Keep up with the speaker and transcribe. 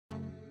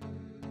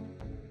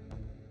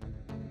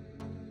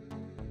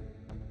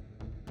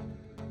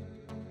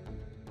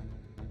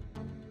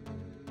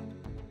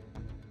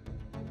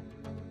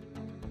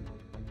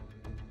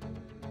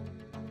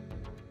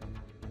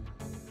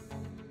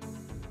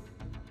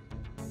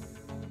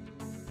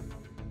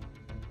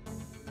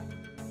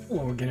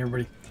Hello again,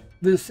 everybody.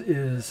 This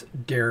is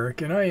Derek,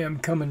 and I am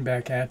coming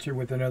back at you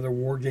with another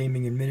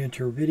Wargaming and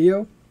Miniature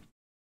video.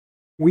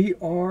 We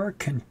are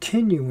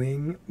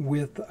continuing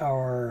with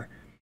our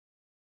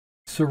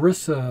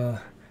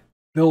Sarissa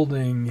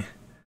building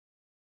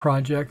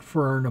project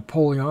for our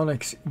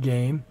Napoleonics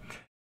game,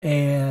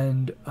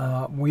 and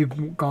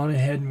we've gone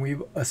ahead and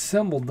we've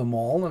assembled them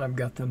all, and I've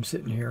got them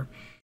sitting here.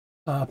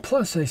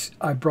 Plus,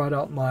 I brought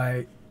out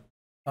my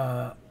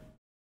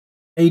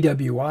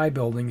AWI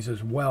buildings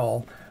as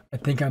well. I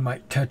think I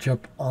might touch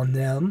up on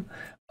them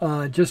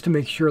just to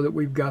make sure that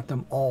we've got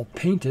them all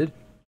painted.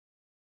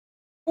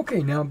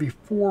 Okay, now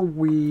before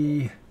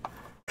we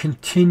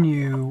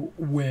continue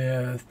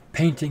with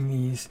painting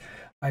these,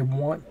 I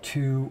want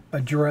to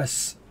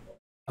address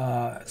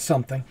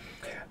something.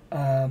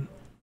 After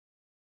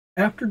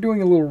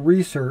doing a little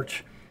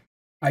research,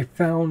 I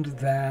found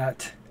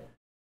that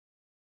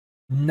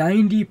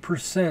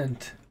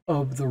 90%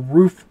 of the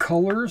roof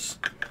colors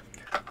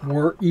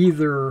were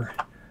either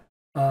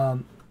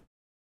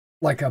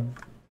like a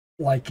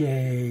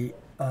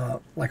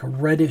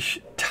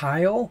reddish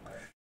tile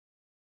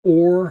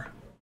or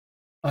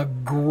a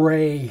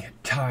gray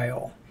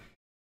tile,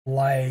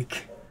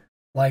 like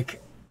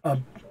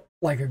a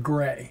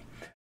gray,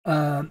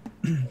 not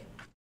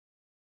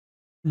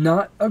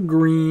a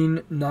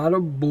green, not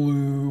a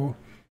blue,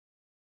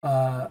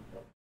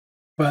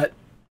 but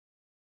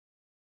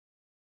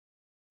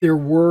there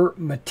were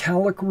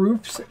metallic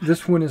roofs.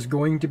 This one is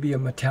going to be a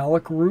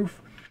metallic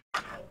roof.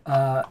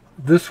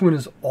 This one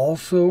is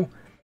also,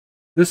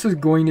 this is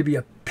going to be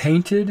a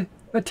painted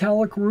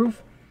metallic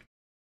roof.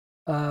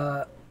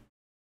 And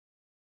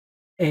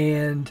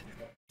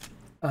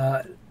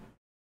the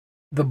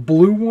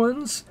blue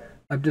ones,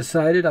 I've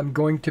decided I'm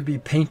going to be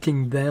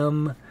painting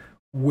them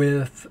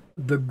with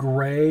the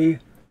gray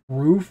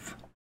roof.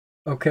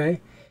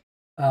 Okay.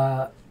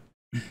 Actually,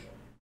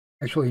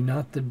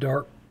 not the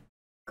dark.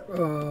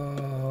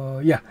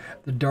 Yeah,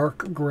 the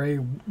dark gray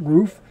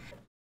roof.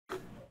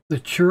 The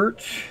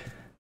church,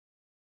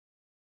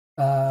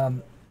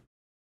 and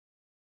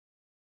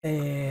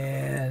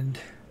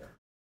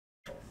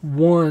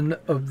one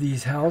of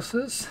these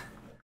houses,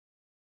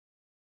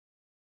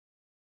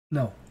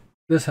 no,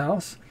 this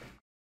house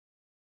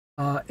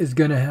is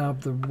going to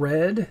have the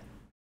red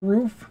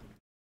roof.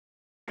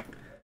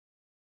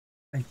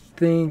 I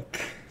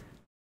think,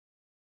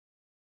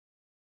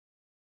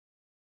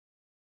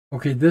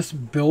 okay, this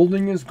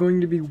building is going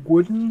to be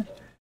wooden,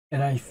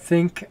 and I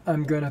think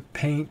I'm going to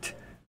paint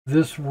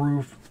this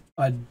roof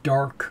a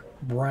dark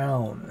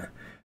brown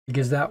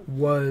because that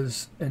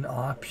was an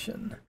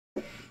option.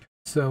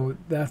 So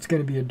that's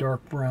going to be a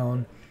dark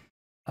brown.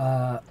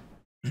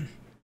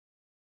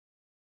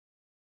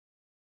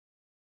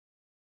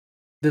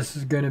 This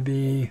is going to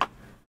be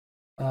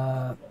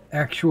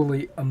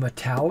actually a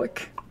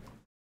metallic,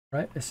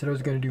 right? I said I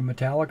was going to do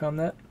metallic on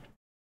that.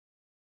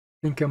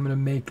 I think I'm going to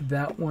make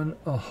that one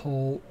a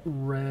whole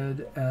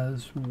red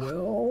as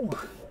well.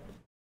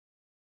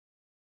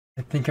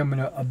 I think I'm going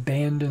to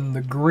abandon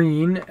the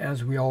green,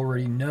 as we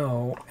already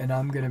know, and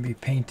I'm going to be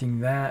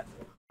painting that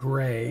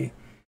gray.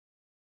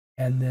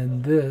 And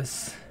then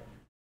this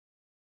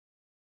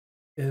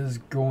is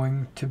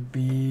going to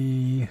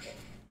be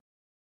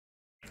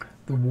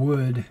the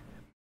wood.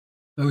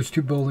 Those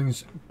two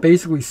buildings,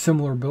 basically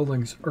similar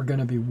buildings, are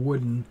going to be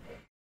wooden.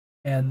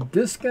 And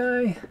this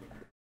guy,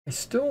 I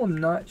still am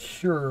not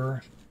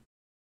sure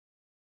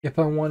if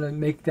I want to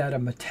make that a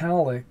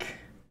metallic.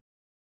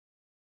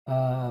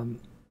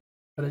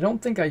 But I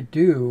don't think I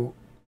do.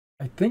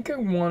 I think I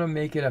want to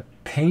make it a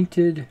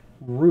painted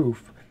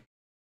roof.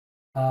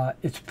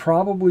 It's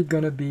probably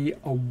going to be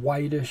a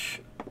whitish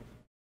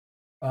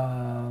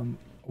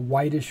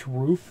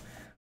roof.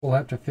 We'll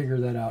have to figure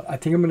that out. I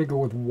think I'm going to go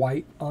with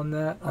white on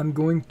that. I'm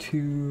going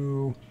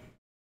to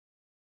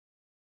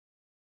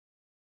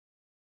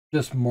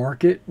just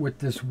mark it with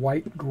this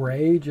white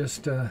gray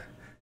just to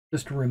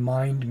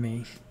remind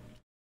me.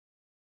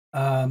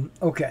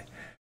 Okay,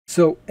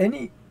 so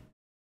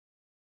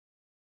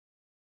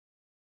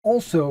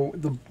also,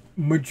 the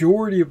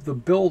majority of the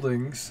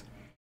buildings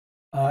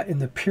in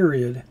the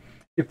period,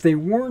 if they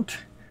weren't,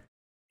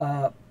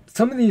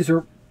 some of these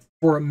are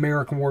for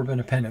American War of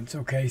Independence,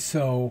 okay?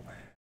 So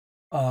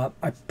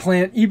I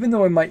plan, even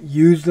though I might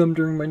use them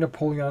during my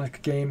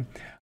Napoleonic game,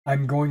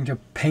 I'm going to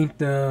paint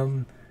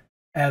them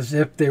as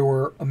if they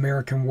were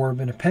American War of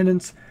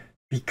Independence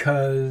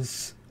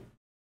because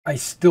I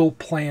still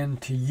plan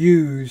to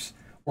use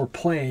or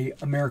play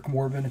American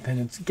War of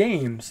Independence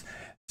games.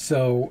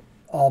 So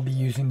I'll be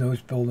using those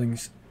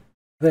buildings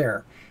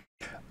there.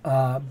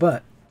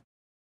 But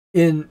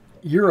in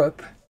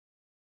Europe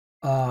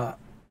and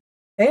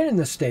in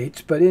the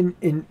States, but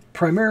in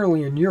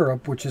primarily in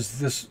Europe, which is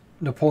this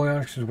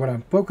Napoleonics is what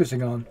I'm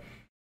focusing on,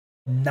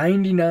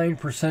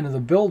 99% of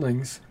the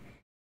buildings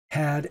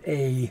had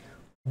a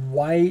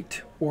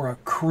white or a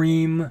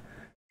cream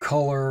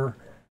color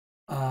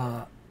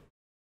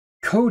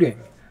coating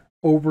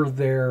over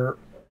their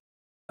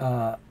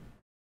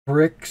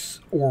bricks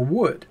or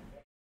wood.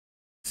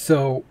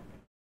 So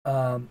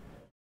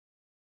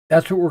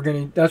that's what we're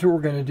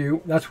gonna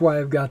do. That's why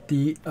I've got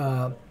the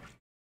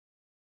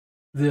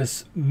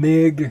this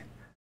MIG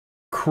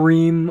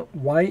cream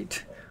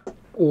white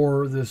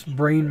or this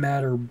brain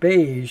matter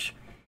beige.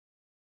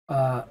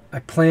 I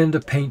plan to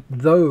paint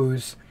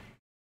those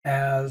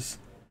as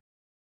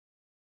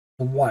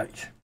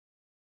white.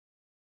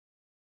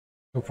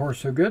 So far,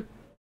 so good.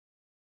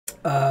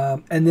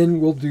 And then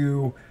we'll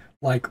do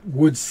like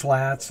wood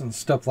slats and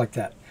stuff like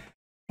that.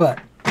 But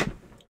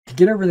to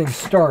get everything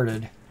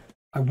started,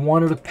 I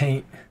wanted to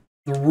paint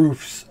the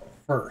roofs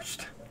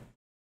first.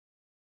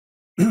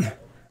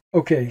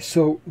 Okay,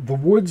 so the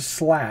wood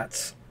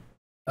slats,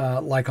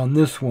 like on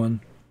this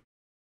one,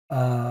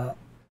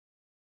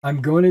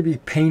 I'm going to be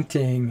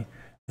painting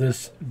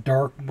this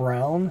dark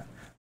brown,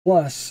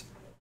 plus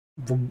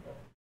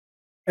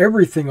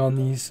everything on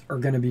these are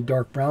going to be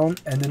dark brown,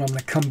 and then I'm going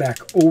to come back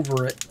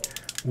over it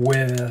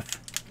with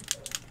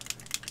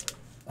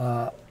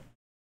a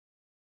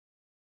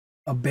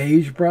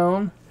beige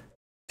brown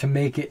to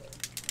make it,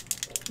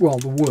 well,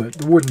 the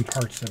wooden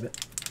parts of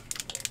it.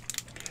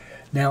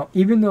 Now,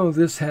 even though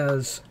this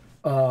has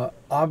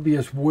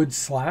obvious wood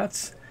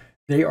slats,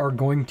 they are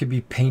going to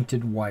be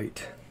painted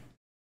white.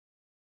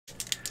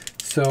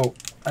 So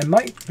I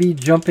might be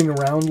jumping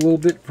around a little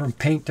bit from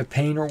paint to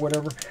paint or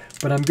whatever,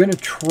 but I'm going to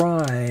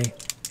try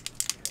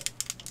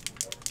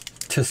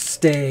to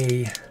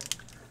stay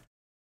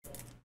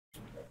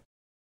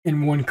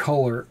in one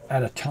color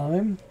at a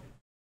time.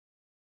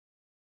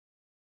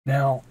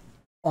 Now,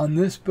 on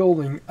this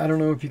building, I don't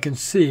know if you can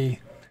see,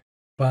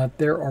 but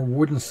there are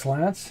wooden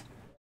slats.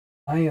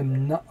 I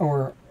am not,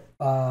 or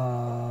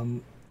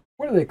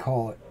what do they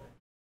call it?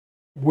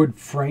 Wood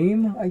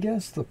frame, I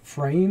guess, the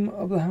frame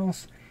of the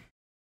house.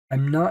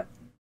 I'm not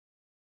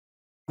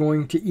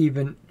going to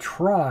even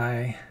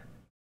try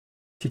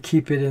to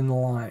keep it in the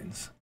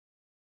lines,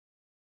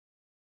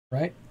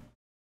 right?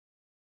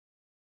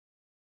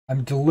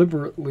 I'm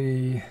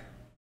deliberately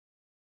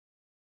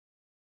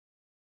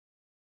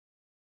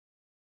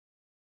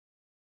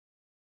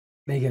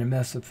making a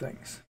mess of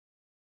things.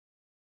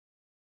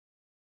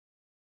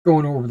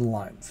 Going over the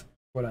lines,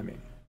 what I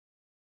mean.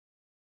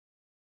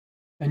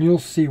 And you'll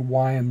see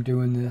why I'm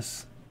doing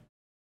this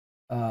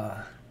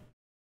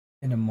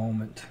in a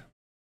moment.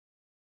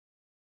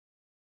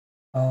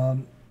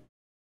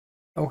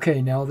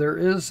 Okay, now there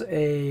is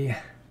a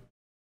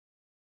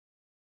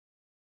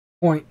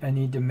point I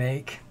need to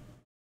make.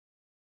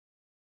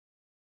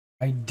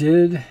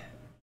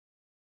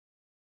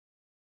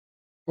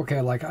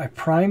 Okay, like I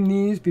primed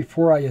these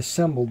before I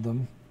assembled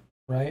them,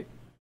 right?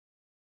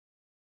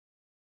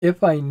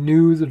 If I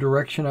knew the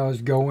direction I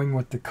was going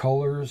with the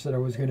colors that I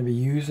was going to be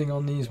using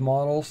on these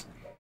models,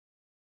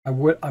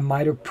 I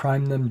might have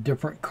primed them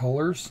different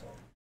colors.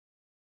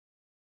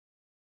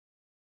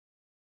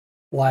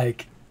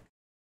 Like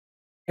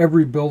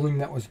every building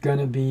that was going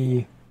to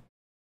be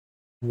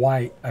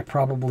white, I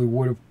probably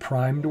would have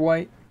primed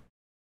white.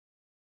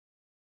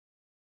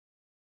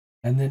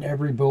 And then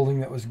every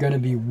building that was going to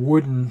be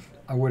wooden,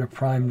 I would have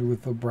primed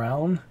with the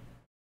brown.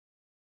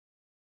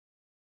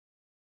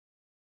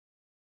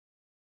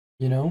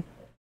 You know?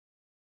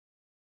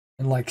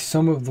 And like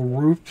some of the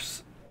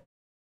roofs,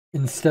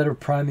 instead of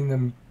priming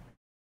them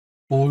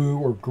blue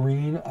or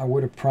green, I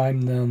would have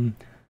primed them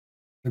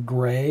the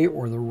gray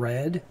or the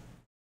red.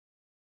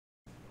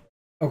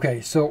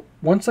 Okay, so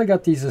once I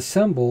got these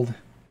assembled,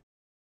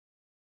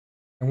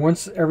 and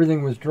once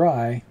everything was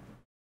dry,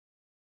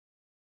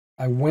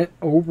 I went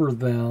over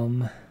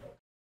them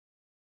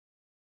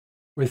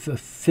with a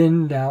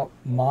thinned out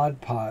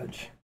Mod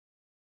Podge,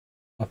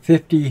 a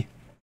 50-50,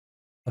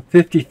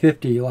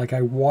 like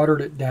I watered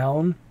it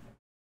down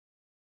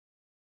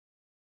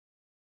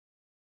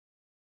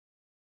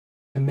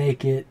to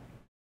make it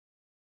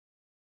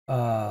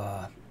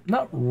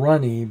not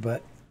runny,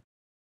 but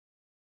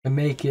to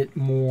make it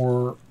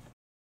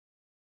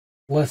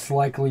less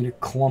likely to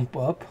clump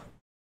up.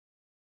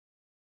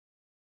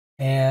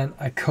 And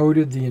I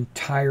coated the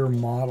entire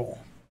model.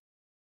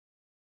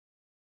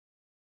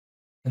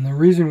 And the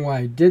reason why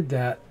I did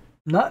that,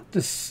 not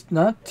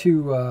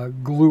to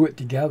glue it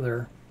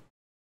together,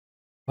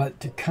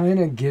 but to kind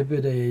of give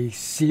it a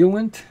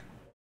sealant.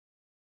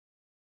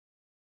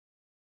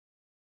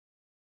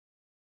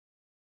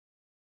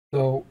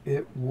 So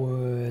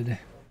the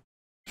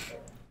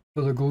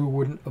glue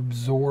wouldn't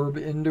absorb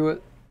into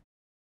it.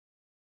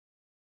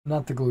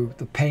 Not the glue,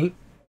 the paint.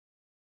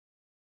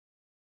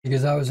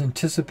 Because I was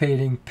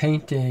anticipating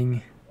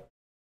painting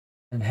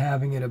and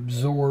having it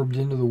absorbed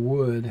into the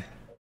wood.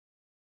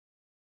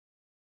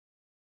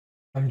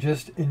 I'm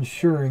just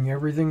ensuring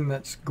everything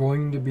that's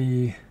going to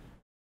be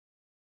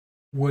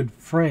wood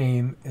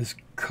frame is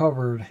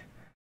covered,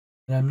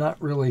 and I'm not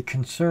really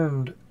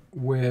concerned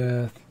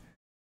with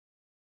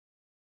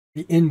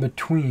the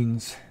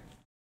in-betweens.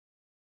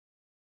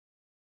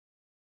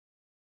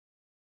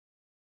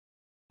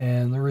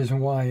 And the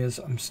reason why is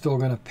I'm still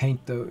going to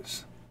paint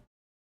those.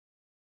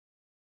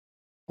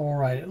 All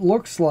right, it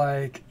looks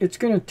like it's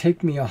going to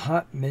take me a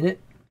hot minute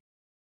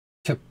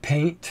to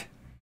paint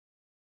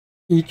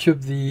each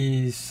of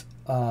these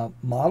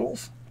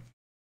models.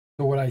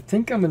 So what I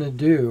think I'm going to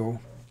do,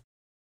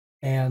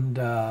 and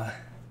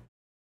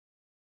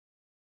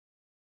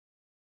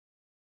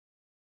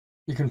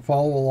you can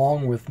follow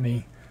along with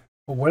me,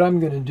 but what I'm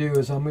going to do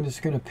is I'm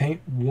just going to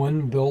paint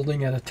one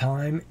building at a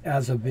time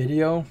as a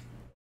video.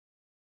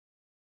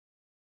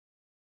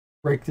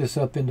 Break this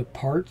up into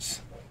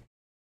parts.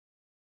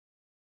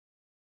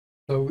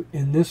 So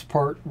in this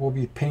part, we'll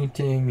be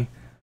painting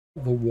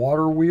the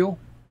water wheel.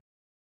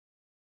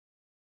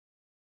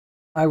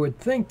 I would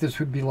think this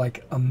would be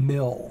like a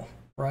mill,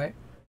 right?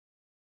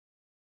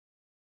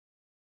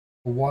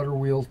 The water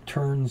wheel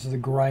turns the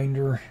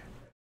grinder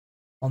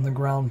on the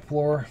ground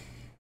floor,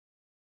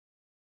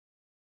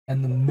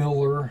 and the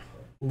miller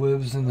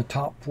lives in the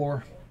top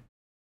floor.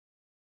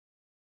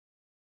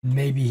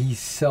 Maybe he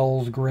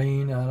sells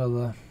grain out of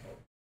the...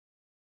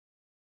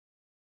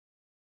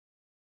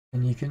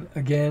 And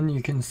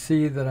you can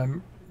see that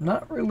I'm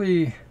not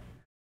really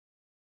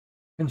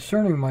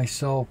concerning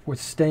myself with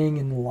staying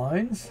in the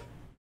lines.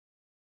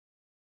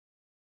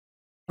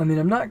 I mean,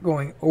 I'm not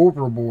going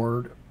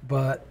overboard,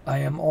 but I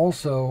am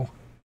also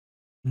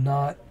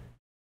not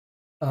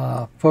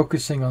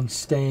focusing on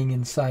staying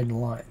inside the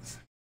lines.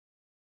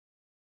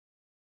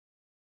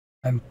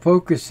 I'm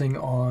focusing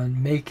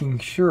on making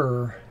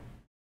sure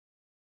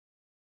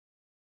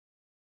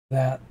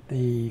that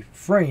the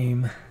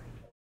frame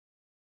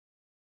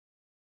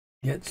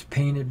gets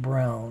painted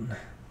brown.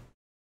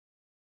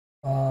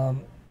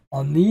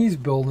 On these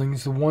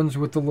buildings, the ones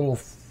with the little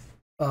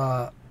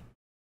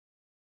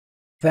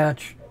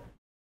thatch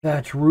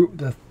roof,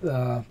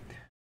 the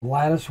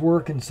lattice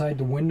work inside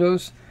the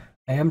windows,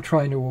 I am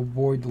trying to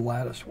avoid the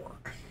lattice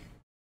work.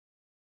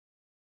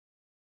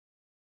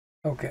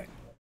 Okay.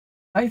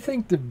 I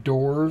think the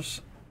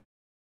doors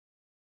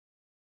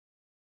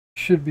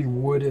should be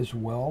wood as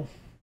well.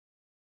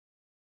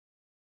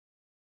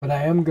 But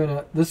I am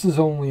gonna, this is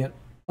only an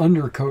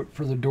undercoat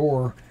for the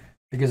door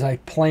because I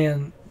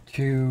plan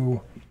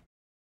to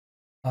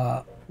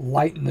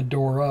lighten the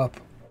door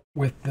up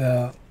with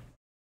the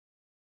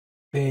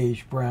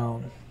beige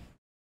brown.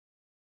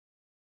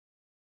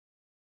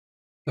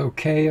 It's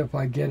okay if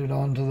I get it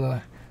onto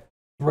the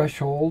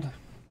threshold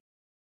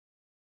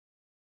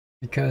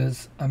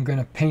because I'm going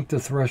to paint the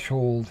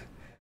threshold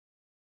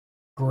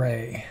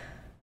gray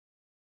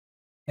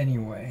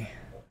anyway,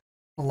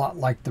 a lot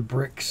like the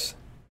bricks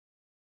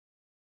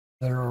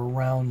that are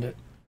around it.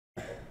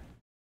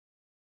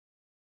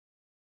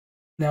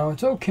 Now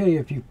it's okay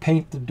if you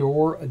paint the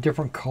door a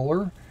different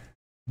color,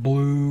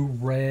 blue,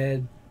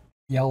 red,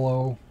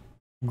 yellow,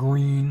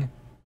 green,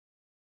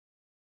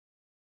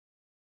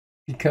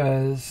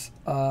 because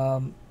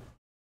that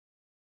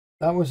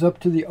was up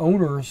to the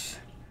owners.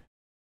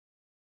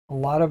 A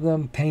lot of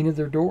them painted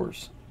their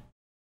doors,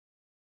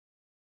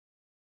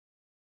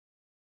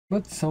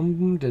 but some of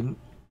them didn't.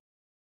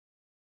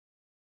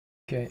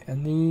 Okay,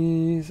 and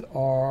these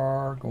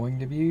are going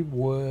to be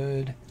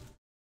wood.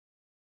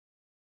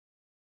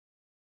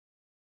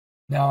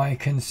 Now I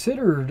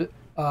considered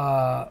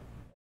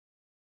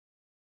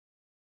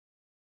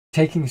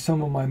taking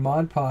some of my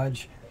Mod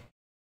Podge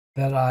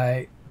that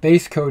I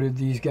base coated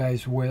these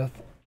guys with,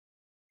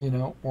 you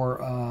know,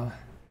 or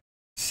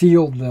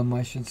sealed them,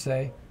 I should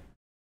say.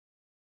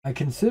 I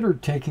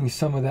considered taking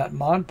some of that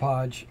Mod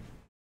Podge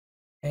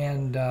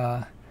and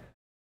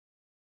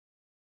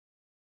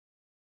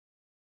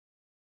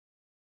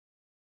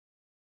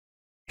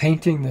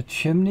painting the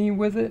chimney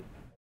with it,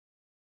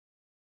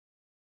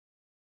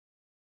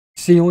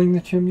 sealing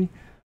the chimney,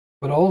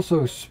 but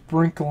also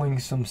sprinkling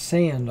some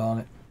sand on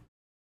it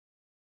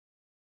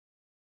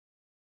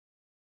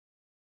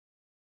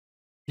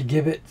to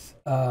give it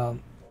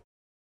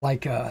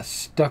like a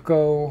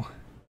stucco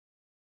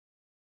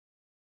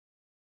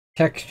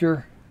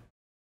texture.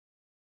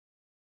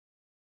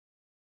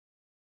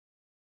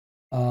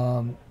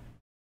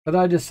 But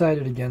I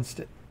decided against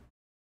it.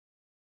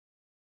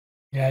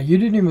 Yeah, you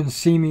didn't even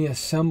see me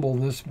assemble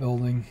this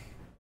building.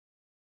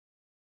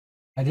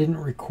 I didn't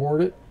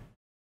record it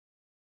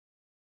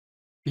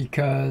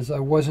because I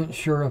wasn't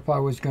sure if I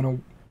was going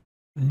to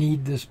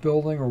need this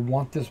building or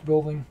want this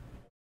building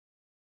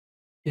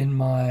in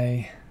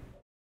my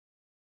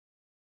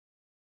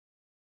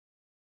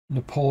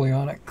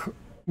Napoleonic,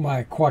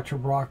 my Quatre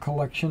Bras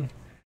collection.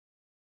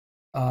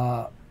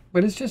 But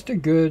it's just a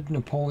good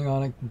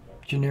Napoleonic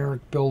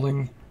generic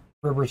building,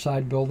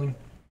 riverside building.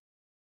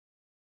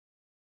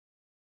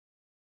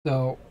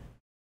 So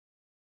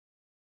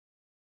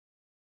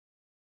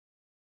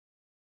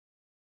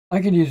I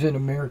could use it in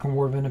American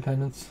War of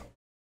Independence.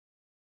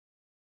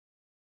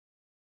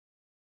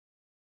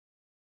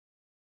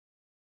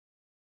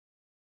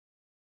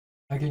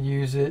 I could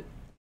use it.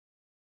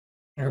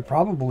 I could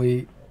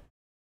probably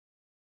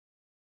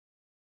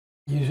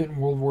use it in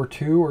World War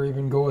II or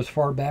even go as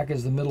far back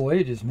as the Middle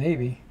Ages,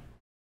 maybe.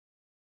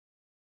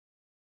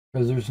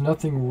 Because there's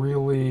nothing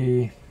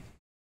really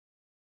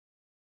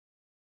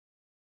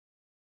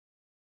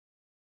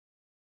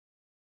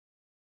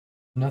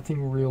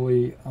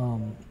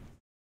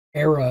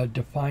era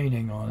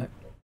defining on it.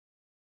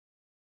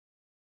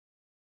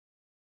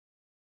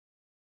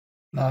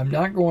 Now, I'm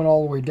not going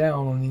all the way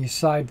down on these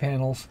side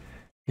panels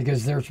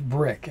because there's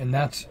brick, and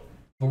that's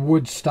the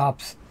wood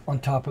stops on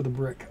top of the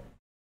brick.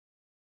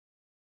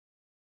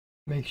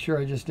 Make sure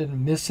I just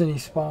didn't miss any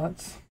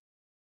spots.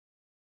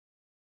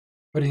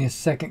 Putting a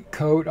second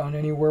coat on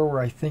anywhere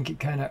where I think it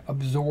kind of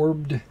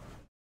absorbed.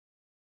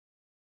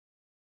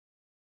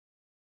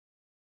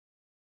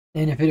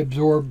 And if it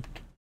absorbed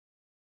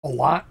a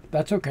lot,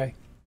 that's okay.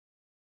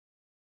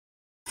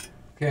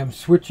 Okay, I'm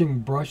switching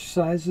brush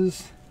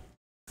sizes.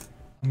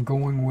 I'm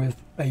going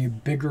with a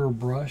bigger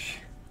brush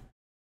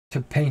to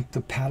paint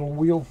the paddle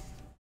wheel.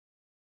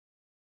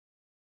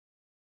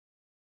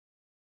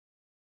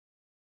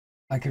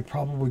 I could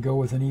probably go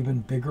with an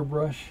even bigger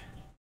brush.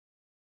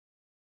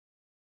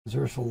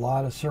 There's a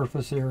lot of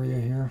surface area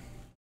here.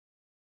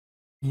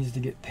 Needs to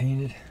get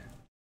painted.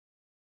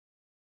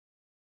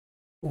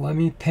 Let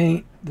me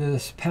paint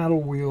this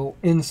paddle wheel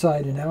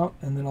inside and out,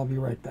 and then I'll be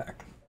right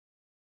back.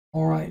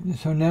 All right,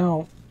 so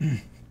now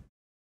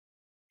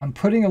I'm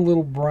putting a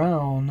little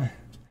brown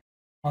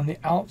on the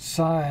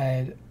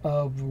outside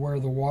of where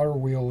the water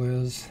wheel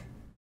is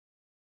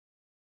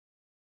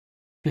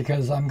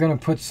because I'm going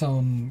to put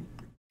some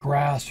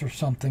grass or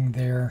something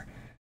there,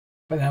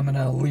 but I'm going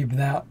to leave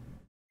that.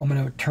 I'm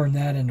going to turn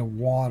that into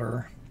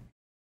water.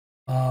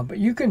 But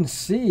you can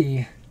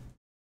see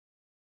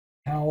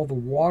how the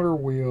water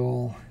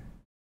wheel,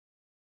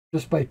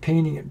 just by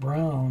painting it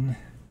brown,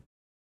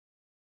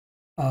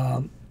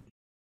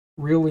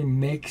 really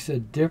makes a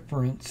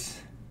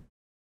difference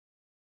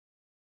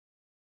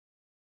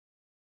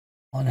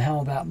on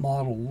how that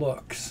model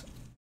looks.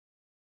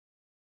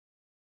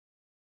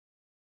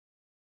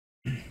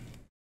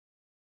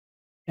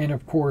 And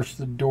of course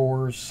the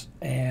doors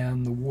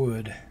and the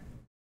wood.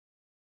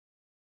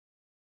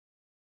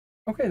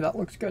 Okay, that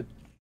looks good.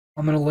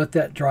 I'm going to let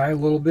that dry a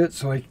little bit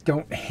so I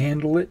don't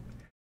handle it,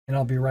 and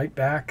I'll be right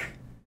back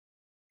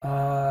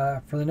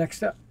for the next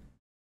step.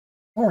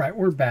 All right,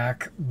 we're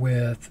back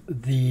with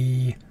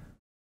the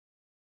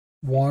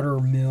water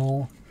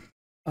mill.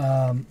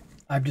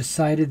 I've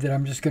decided that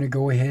I'm just going to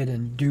go ahead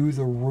and do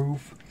the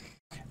roof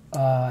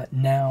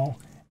now,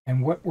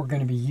 and what we're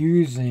going to be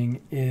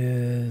using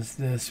is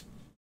this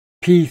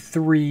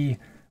P3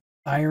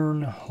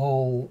 iron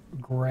hull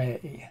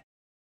gray.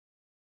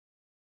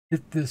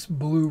 Hit this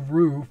blue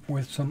roof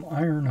with some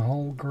iron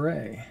hull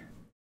gray.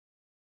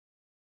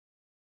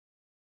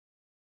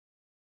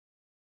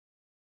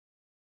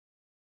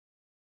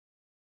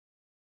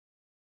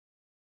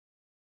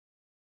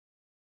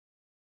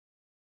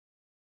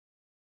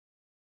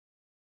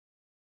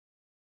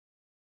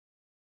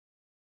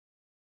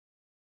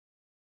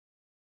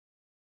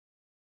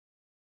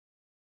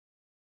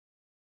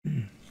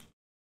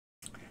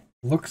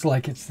 Looks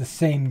like it's the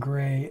same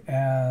gray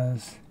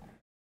as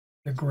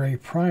the gray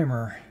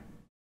primer.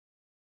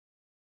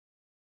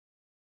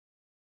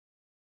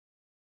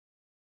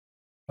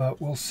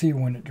 But we'll see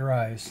when it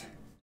dries.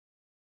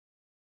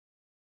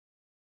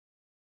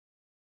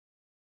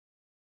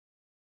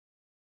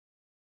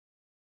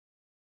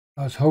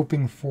 I was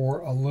hoping for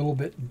a little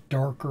bit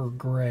darker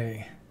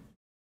gray,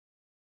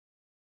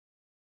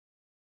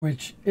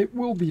 which it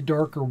will be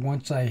darker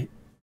once I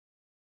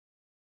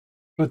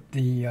put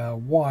the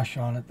wash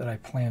on it that I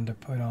plan to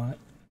put on it.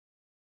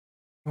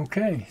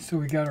 Okay, so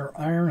we got our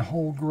iron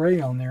hull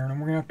gray on there, and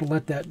we're going to have to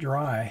let that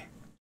dry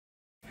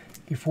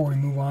before we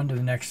move on to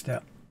the next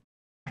step.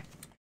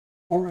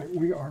 All right,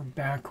 we are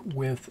back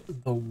with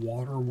the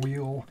water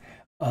wheel.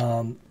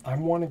 I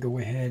want to go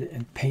ahead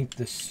and paint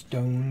the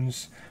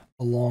stones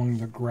along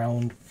the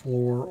ground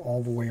floor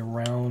all the way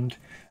around,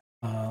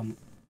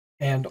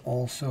 and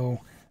also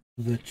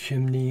the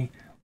chimney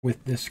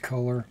with this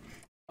color.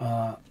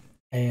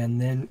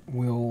 And then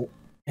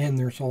and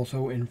there's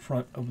also in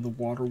front of the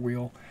water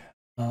wheel.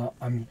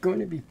 I'm going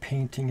to be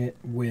painting it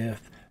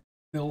with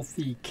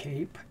Filthy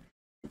Cape.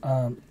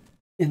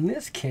 In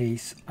this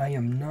case, I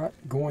am not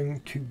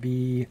going to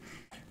be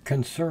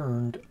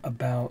concerned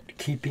about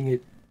keeping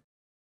it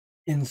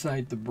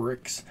inside the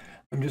bricks.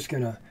 I'm just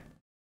going to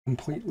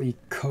completely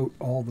coat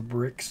all the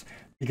bricks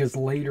because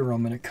later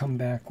I'm going to come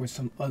back with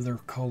some other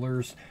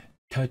colors,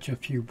 touch a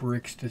few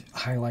bricks to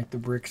highlight the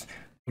bricks,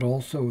 but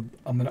also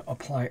I'm going to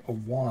apply a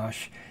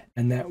wash,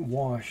 and that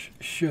wash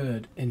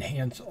should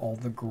enhance all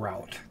the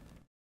grout.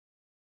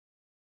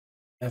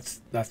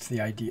 That's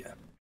the idea.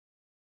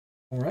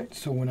 All right,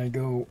 so when I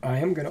go, I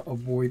am going to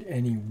avoid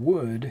any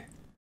wood,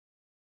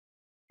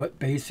 but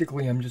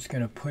basically I'm just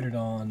going to put it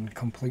on,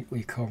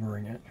 completely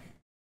covering it.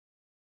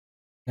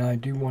 Now I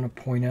do want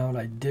to point out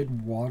I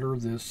did water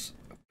this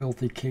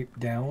Filthy Cape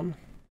down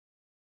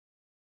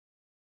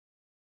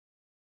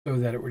so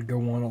that it would go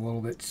on a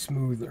little bit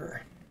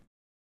smoother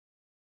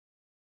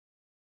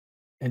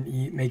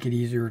and make it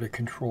easier to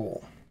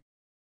control.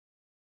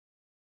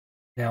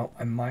 Now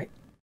I might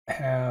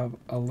have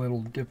a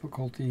little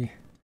difficulty,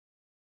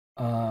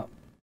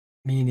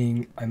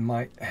 meaning I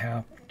might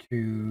have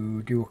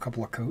to do a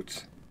couple of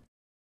coats,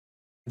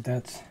 but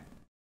that's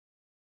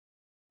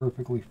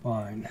perfectly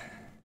fine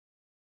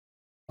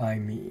by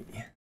me.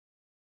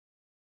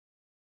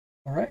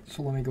 All right,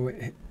 so let me go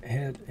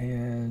ahead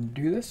and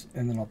do this,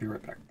 and then I'll be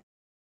right back.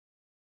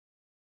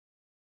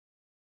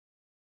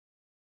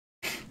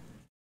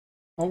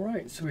 All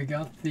right, so we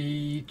got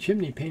the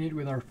chimney painted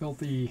with our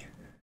filthy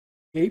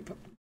cape.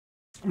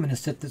 I'm going to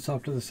set this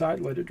off to the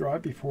side, let it dry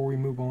before we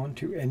move on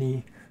to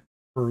any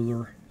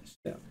further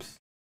steps.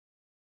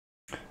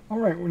 All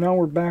right, well, now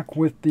we're back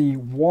with the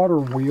water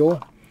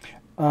wheel.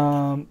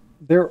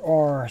 There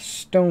are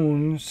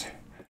stones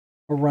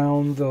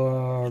around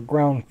the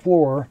ground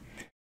floor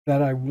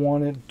that I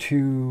wanted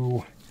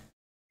to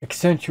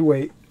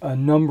accentuate a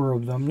number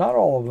of them, not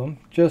all of them,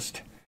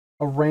 just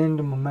a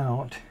random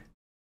amount.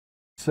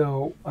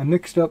 So I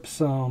mixed up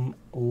some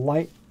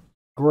light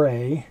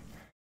gray,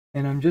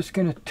 and I'm just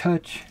going to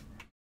touch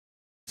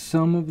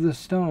some of the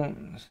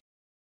stones.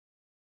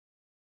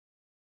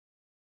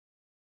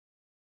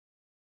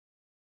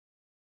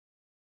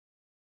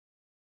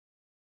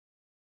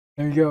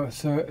 There you go.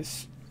 So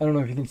I don't know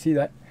if you can see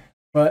that,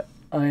 but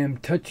I am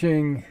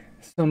touching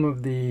some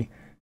of the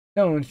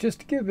stones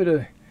just to give it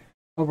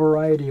a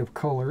variety of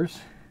colors.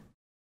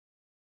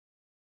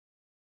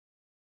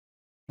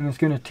 And it's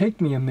going to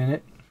take me a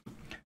minute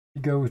to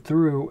go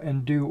through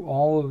and do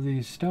all of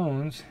these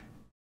stones.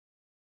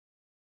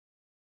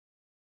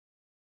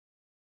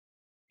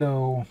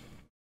 So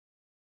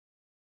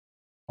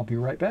I'll be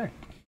right back.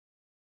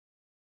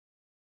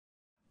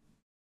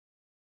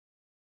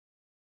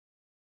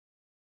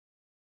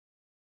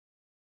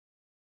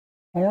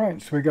 All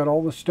right, so we got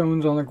all the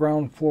stones on the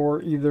ground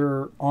floor,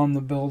 either on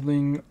the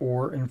building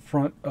or in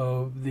front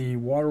of the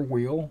water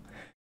wheel.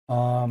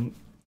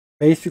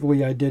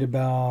 Basically, I did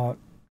about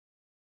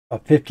a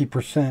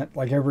 50%,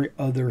 like every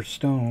other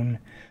stone,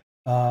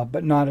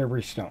 but not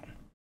every stone.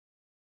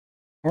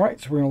 All right,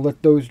 so we're going to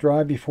let those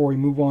dry before we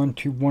move on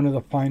to one of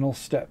the final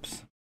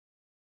steps.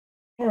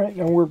 All right,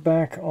 now we're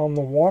back on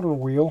the water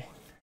wheel,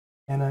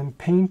 and I'm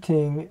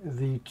painting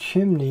the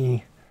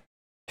chimney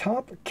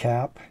top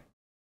cap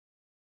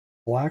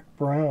black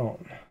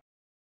brown.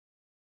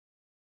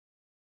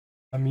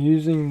 I'm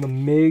using the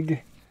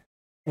MIG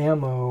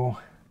ammo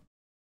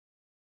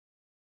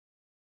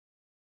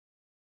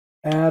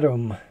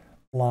Atom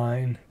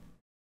line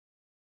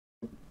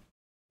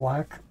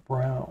black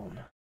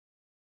brown.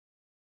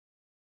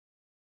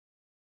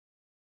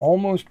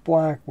 Almost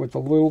black with a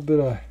little bit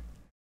of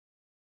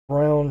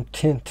brown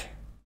tint.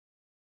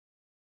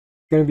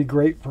 Going to be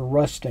great for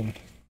rusting.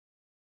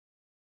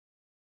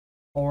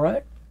 All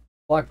right,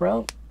 black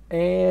brown,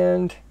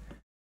 and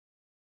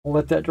we'll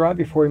let that dry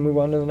before we move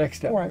on to the next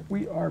step. All right,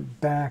 we are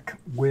back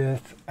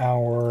with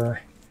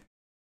our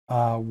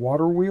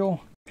water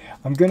wheel.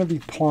 I'm going to be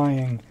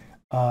applying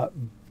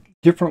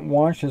different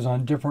washes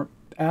on different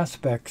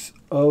aspects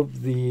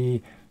of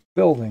the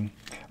building,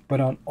 but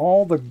on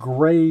all the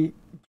gray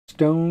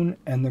stone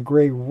and the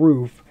gray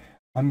roof,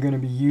 I'm going to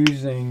be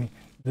using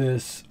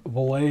this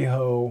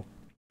Vallejo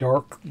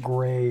dark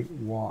gray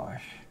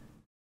wash.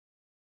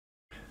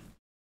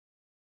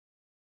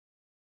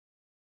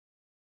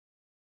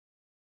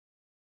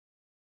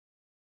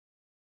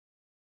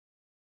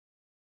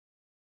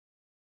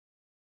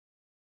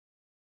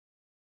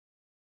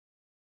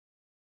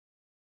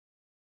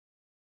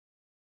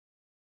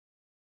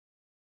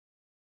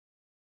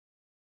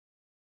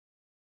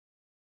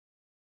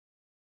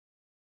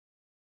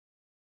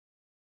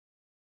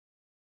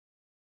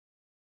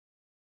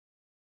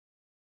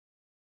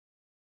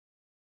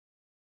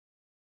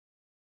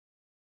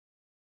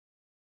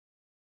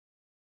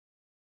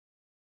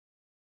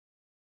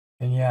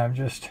 And yeah, I'm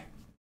just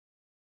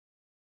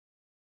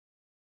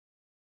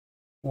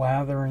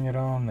lathering it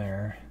on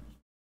there.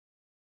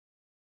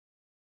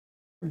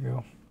 There we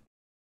go.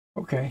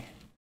 Okay.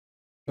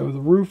 So the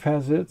roof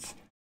has its.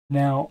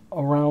 Now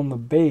around the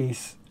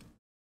base,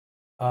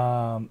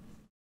 I'm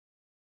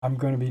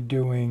going to be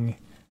doing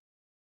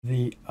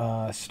the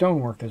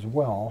stonework as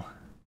well.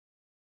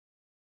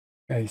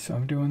 Okay, so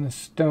I'm doing the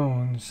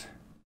stones.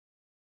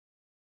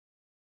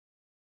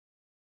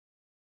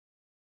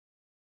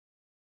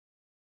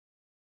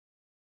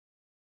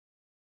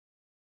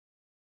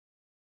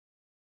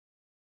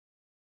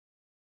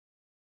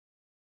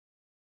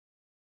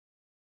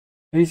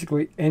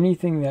 Basically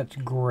anything that's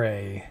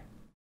gray.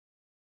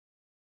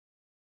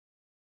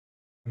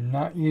 I'm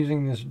not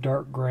using this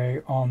dark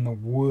gray on the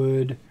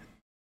wood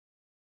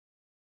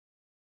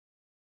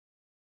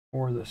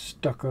or the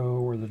stucco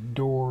or the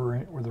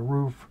door or the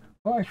roof.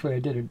 Well, actually I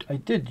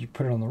did you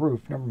put it on the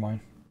roof, never mind.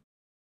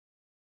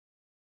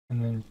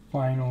 And then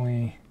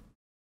finally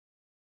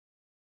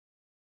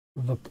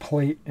the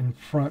plate in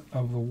front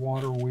of the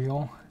water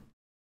wheel.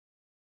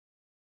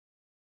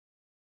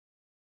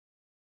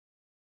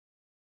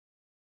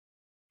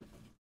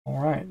 All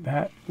right,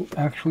 that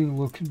actually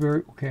looks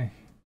very okay.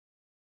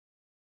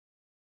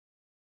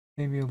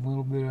 Maybe a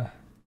little bit of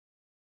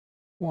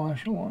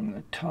wash along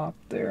the top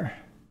there.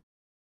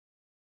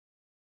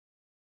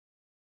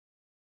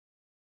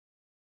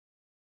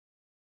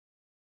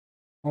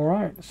 All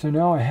right, so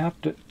now I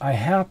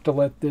have to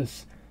let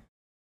this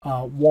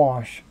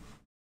wash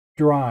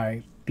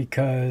dry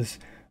because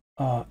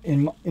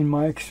in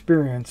my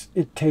experience,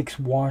 it takes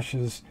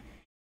washes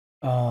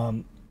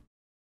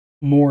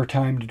more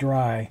time to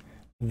dry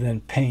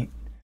than paint.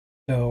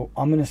 So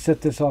I'm going to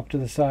set this off to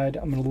the side.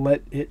 I'm going to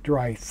let it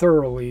dry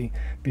thoroughly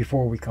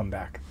before we come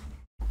back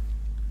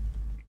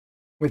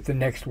with the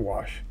next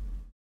wash.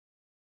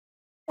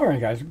 All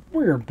right, guys,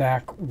 we're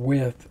back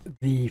with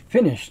the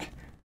finished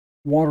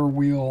water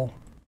wheel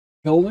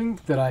building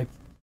that I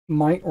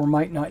might or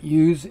might not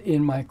use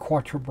in my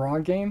Quatre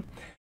Bras game.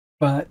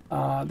 But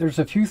there's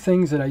a few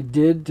things that I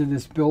did to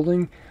this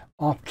building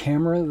off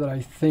camera that I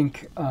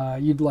think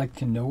you'd like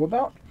to know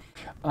about.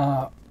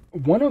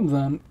 One of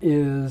them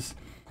is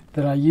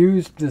that I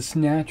used this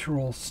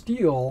natural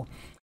steel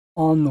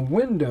on the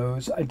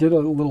windows. I did a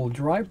little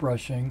dry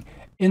brushing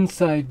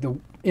inside the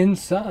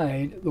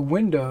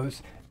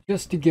windows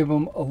just to give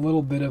them a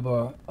little bit of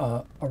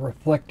a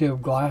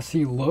reflective,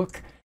 glassy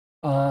look.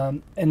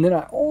 And then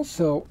I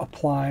also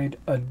applied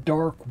a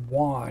dark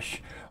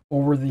wash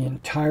over the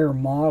entire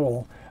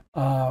model.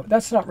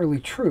 That's not really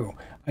true.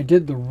 I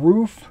did the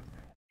roof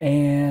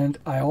and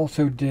I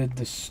also did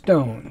the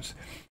stones.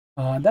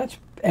 And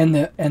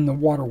the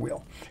water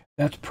wheel.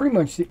 That's pretty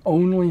much the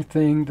only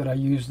thing that I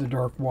used the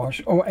dark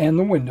wash. Oh, and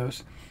the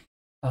windows.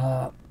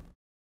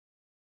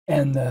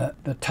 And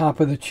the top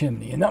of the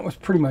chimney. And that was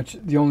pretty much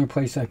the only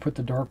place I put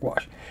the dark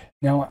wash.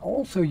 Now I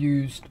also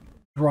used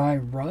dry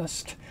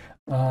rust.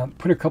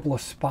 Put a couple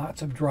of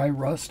spots of dry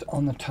rust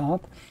on the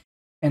top.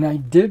 And I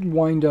did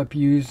wind up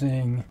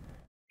using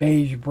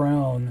beige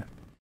brown.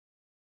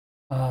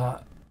 I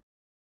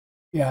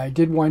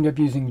did wind up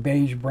using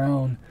beige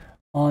brown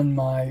on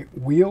my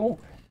wheel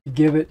to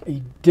give it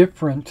a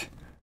different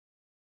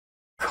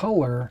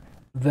color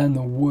than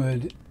the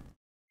wood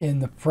in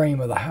the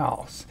frame of the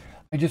house.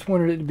 I just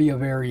wanted it to be a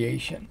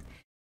variation.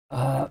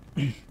 Now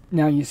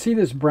you see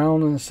this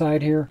brown on the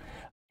side here.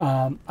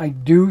 I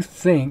do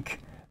think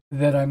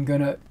that I'm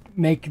going to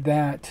make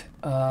that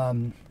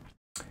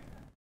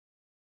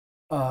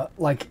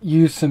like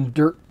use some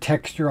dirt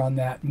texture on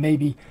that.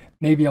 Maybe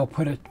I'll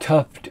put a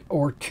tuft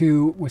or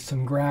two with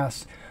some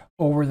grass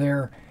over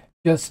there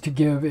just to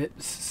give it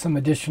some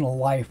additional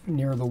life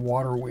near the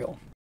water wheel.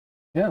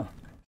 Yeah,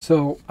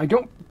 so I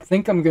don't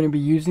think I'm going to be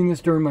using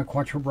this during my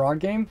Quatre Bras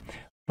game,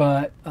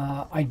 but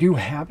I do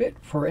have it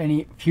for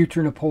any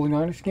future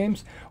Napoleonics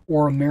games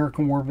or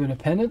American War of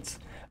Independence.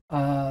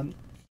 The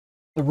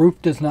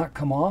roof does not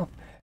come off,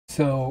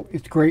 so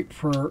it's great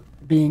for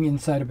being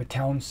inside of a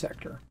town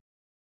sector.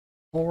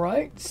 All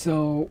right,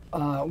 so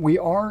I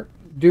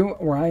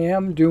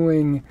am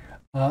doing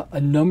a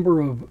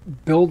number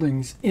of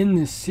buildings in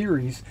this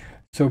series,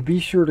 so be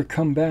sure to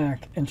come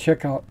back and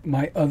check out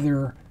my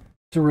other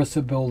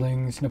Sarissa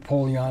buildings,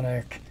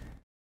 Napoleonic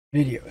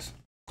videos.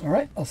 All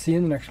right, I'll see you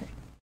in the next one.